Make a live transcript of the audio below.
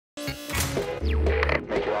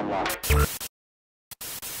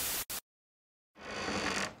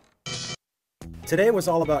Today was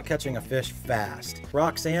all about catching a fish fast.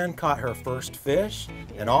 Roxanne caught her first fish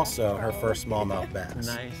and also her first smallmouth bass.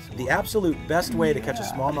 Nice. The absolute best way to catch a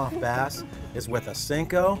smallmouth bass is with a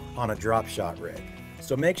Senko on a drop shot rig.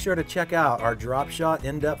 So make sure to check out our drop shot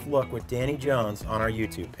in-depth look with Danny Jones on our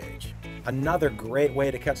YouTube page. Another great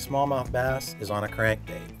way to catch smallmouth bass is on a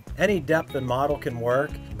crankbait. Any depth and model can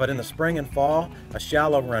work, but in the spring and fall, a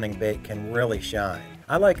shallow running bait can really shine.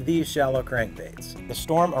 I like these shallow crankbaits: the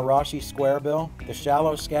Storm Arashi Squarebill, the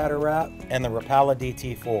Shallow Scatter Wrap, and the Rapala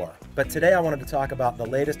DT4. But today I wanted to talk about the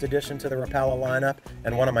latest addition to the Rapala lineup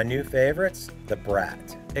and one of my new favorites, the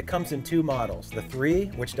Brat. It comes in two models, the 3,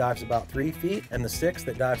 which dives about 3 feet, and the 6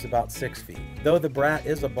 that dives about 6 feet. Though the Brat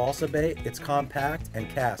is a balsa bait, it's compact and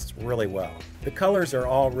casts really well. The colors are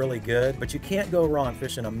all really good, but you can't go wrong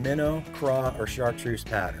fishing a minnow, craw, or chartreuse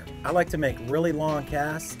pattern. I like to make really long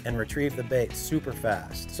casts and retrieve the bait super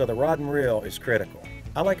fast, so the rod and reel is critical.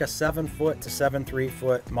 I like a 7-foot to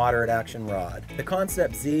 7.3-foot moderate action rod. The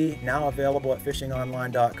Concept Z, now available at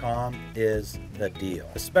fishingonline.com, is the deal.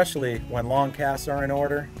 Especially when long casts are in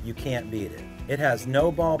order, you can't beat it. It has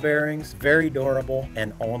no ball bearings, very durable,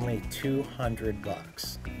 and only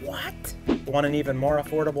 $200. What? Want an even more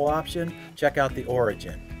affordable option? Check out the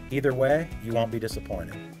Origin. Either way, you won't be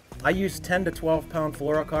disappointed. I use 10 to 12 pound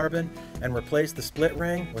fluorocarbon and replace the split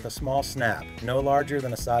ring with a small snap, no larger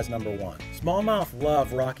than a size number 1. Smallmouth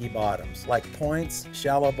love rocky bottoms, like points,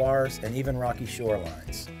 shallow bars, and even rocky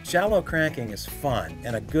shorelines. Shallow cranking is fun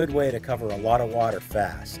and a good way to cover a lot of water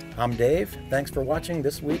fast. I'm Dave. Thanks for watching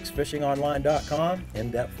this week's fishingonline.com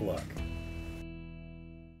in-depth look.